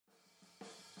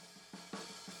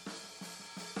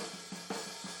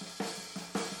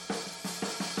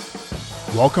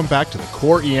Welcome back to the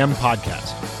Core EM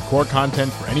Podcast. Core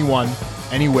content for anyone,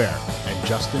 anywhere, and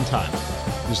just in time.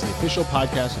 This is the official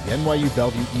podcast of the NYU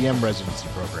Bellevue EM Residency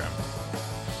Program.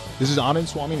 This is Anand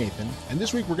Swaminathan, and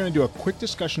this week we're going to do a quick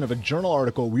discussion of a journal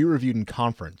article we reviewed in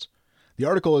conference. The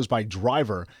article is by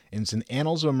Driver and it's in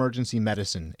Annals of Emergency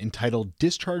Medicine, entitled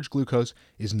 "Discharge Glucose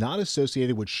is Not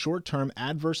Associated with Short-Term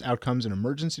Adverse Outcomes in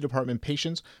Emergency Department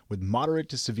Patients with Moderate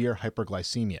to Severe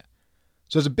Hyperglycemia."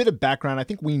 So as a bit of background, I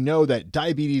think we know that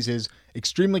diabetes is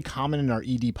extremely common in our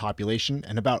ED population,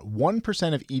 and about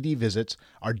 1% of ED visits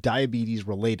are diabetes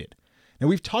related. Now,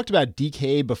 we've talked about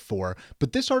DKA before,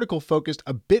 but this article focused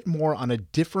a bit more on a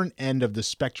different end of the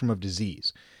spectrum of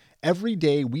disease. Every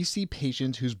day, we see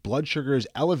patients whose blood sugar is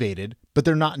elevated, but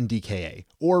they're not in DKA,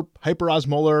 or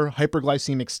hyperosmolar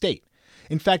hyperglycemic state.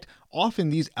 In fact, often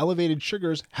these elevated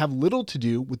sugars have little to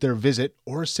do with their visit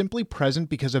or are simply present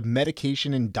because of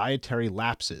medication and dietary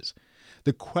lapses.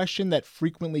 The question that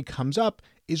frequently comes up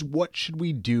is, what should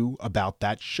we do about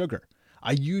that sugar?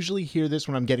 I usually hear this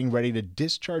when I'm getting ready to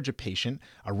discharge a patient.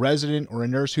 A resident or a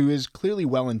nurse who is clearly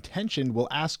well-intentioned will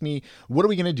ask me, what are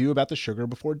we going to do about the sugar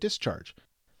before discharge?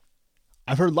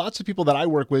 I've heard lots of people that I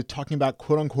work with talking about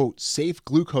quote-unquote safe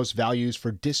glucose values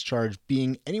for discharge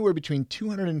being anywhere between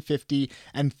 250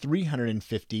 and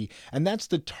 350, and that's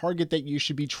the target that you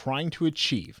should be trying to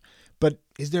achieve. But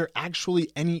is there actually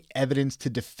any evidence to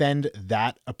defend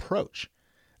that approach?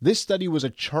 This study was a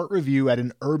chart review at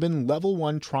an urban level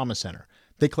 1 trauma center.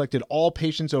 They collected all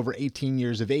patients over 18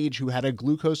 years of age who had a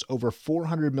glucose over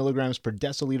 400 milligrams per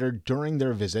deciliter during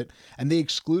their visit, and they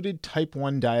excluded type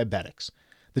 1 diabetics.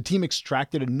 The team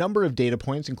extracted a number of data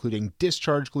points, including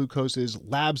discharge glucoses,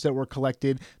 labs that were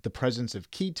collected, the presence of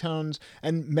ketones,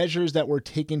 and measures that were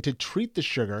taken to treat the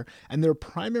sugar, and their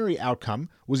primary outcome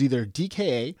was either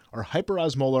DKA or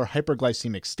hyperosmolar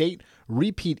hyperglycemic state,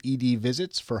 repeat ED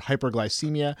visits for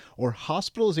hyperglycemia, or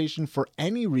hospitalization for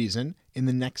any reason in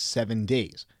the next 7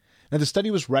 days. Now, the study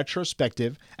was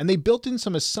retrospective, and they built in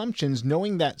some assumptions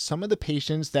knowing that some of the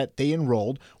patients that they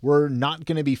enrolled were not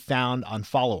going to be found on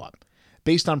follow-up.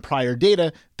 Based on prior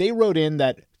data, they wrote in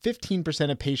that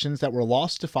 15% of patients that were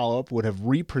lost to follow-up would have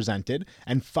represented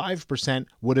and 5%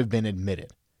 would have been admitted.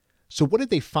 So what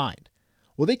did they find?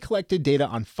 Well, they collected data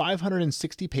on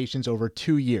 560 patients over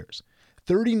 2 years.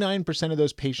 39% of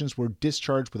those patients were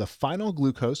discharged with a final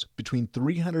glucose between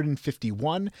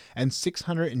 351 and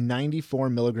 694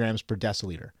 milligrams per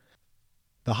deciliter.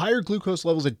 The higher glucose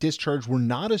levels at discharge were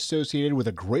not associated with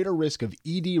a greater risk of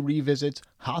ED revisits,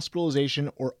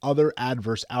 hospitalization, or other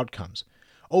adverse outcomes.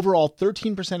 Overall,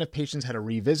 13% of patients had a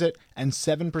revisit and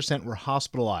 7% were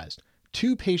hospitalized.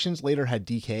 2 patients later had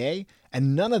DKA,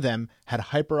 and none of them had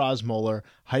hyperosmolar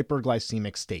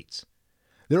hyperglycemic states.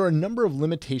 There are a number of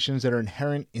limitations that are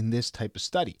inherent in this type of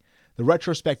study. The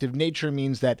retrospective nature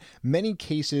means that many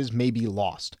cases may be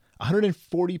lost.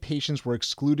 140 patients were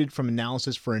excluded from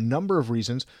analysis for a number of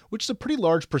reasons, which is a pretty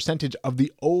large percentage of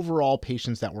the overall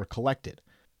patients that were collected.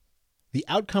 The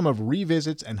outcome of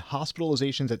revisits and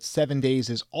hospitalizations at 7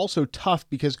 days is also tough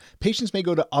because patients may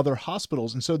go to other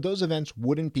hospitals, and so those events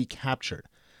wouldn't be captured.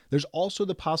 There's also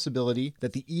the possibility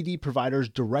that the ED providers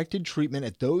directed treatment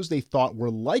at those they thought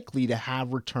were likely to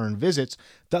have return visits,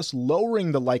 thus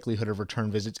lowering the likelihood of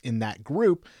return visits in that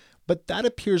group, but that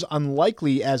appears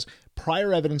unlikely as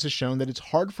prior evidence has shown that it's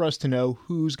hard for us to know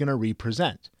who's going to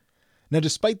represent. Now,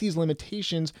 despite these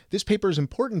limitations, this paper is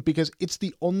important because it's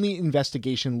the only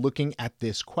investigation looking at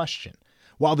this question.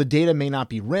 While the data may not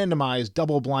be randomized,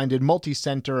 double-blinded,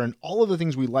 multi-center, and all of the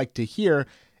things we like to hear,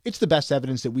 it's the best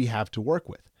evidence that we have to work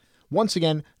with. Once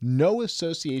again, no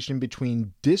association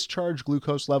between discharge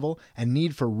glucose level and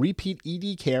need for repeat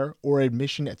ED care or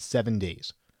admission at 7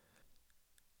 days.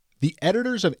 The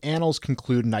editors of Annals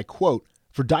conclude, and I quote,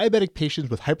 "For diabetic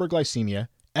patients with hyperglycemia,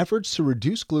 efforts to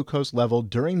reduce glucose level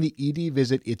during the ED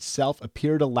visit itself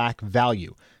appear to lack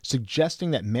value, suggesting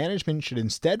that management should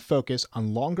instead focus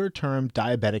on longer-term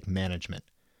diabetic management."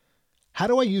 How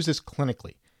do I use this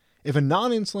clinically? If a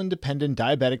non-insulin dependent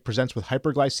diabetic presents with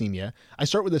hyperglycemia, I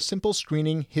start with a simple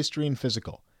screening, history, and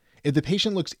physical. If the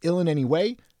patient looks ill in any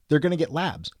way, they're going to get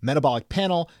labs, metabolic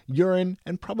panel, urine,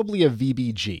 and probably a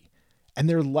VBG. And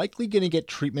they're likely going to get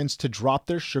treatments to drop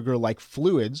their sugar like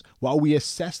fluids while we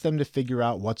assess them to figure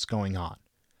out what's going on.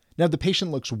 Now, if the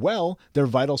patient looks well, their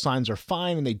vital signs are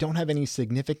fine, and they don't have any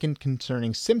significant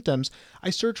concerning symptoms, I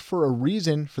search for a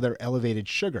reason for their elevated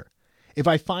sugar. If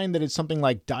I find that it's something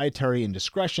like dietary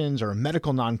indiscretions or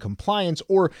medical noncompliance,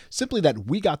 or simply that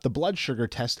we got the blood sugar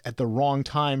test at the wrong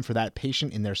time for that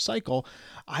patient in their cycle,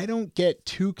 I don't get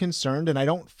too concerned and I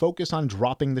don't focus on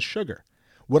dropping the sugar.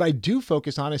 What I do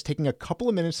focus on is taking a couple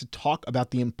of minutes to talk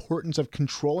about the importance of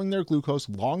controlling their glucose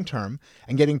long term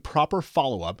and getting proper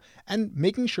follow-up and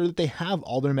making sure that they have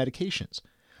all their medications.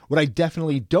 What I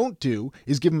definitely don't do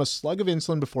is give them a slug of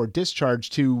insulin before discharge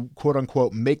to, quote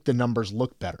unquote, make the numbers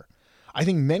look better. I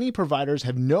think many providers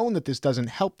have known that this doesn't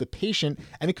help the patient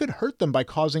and it could hurt them by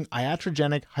causing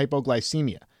iatrogenic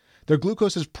hypoglycemia. Their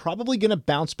glucose is probably going to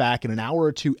bounce back in an hour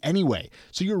or two anyway,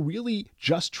 so you're really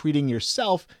just treating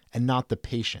yourself and not the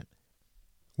patient.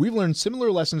 We've learned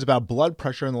similar lessons about blood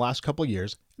pressure in the last couple of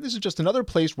years. This is just another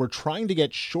place where trying to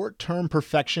get short-term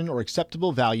perfection or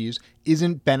acceptable values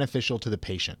isn't beneficial to the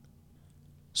patient.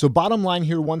 So bottom line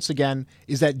here once again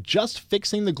is that just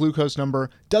fixing the glucose number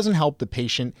doesn't help the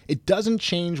patient. It doesn't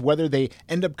change whether they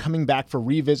end up coming back for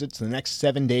revisits in the next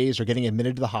 7 days or getting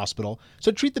admitted to the hospital.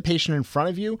 So treat the patient in front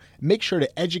of you, make sure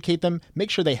to educate them, make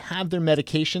sure they have their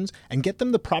medications, and get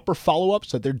them the proper follow-up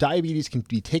so that their diabetes can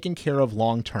be taken care of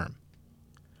long term.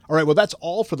 All right, well, that's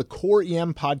all for the Core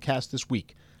EM podcast this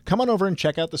week. Come on over and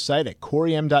check out the site at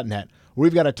coreem.net, where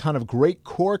we've got a ton of great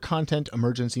core content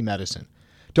emergency medicine.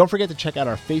 Don't forget to check out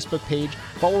our Facebook page,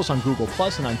 follow us on Google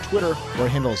Plus and on Twitter, where our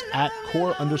handle is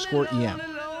 @core_EM.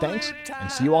 Thanks,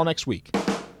 and see you all next week.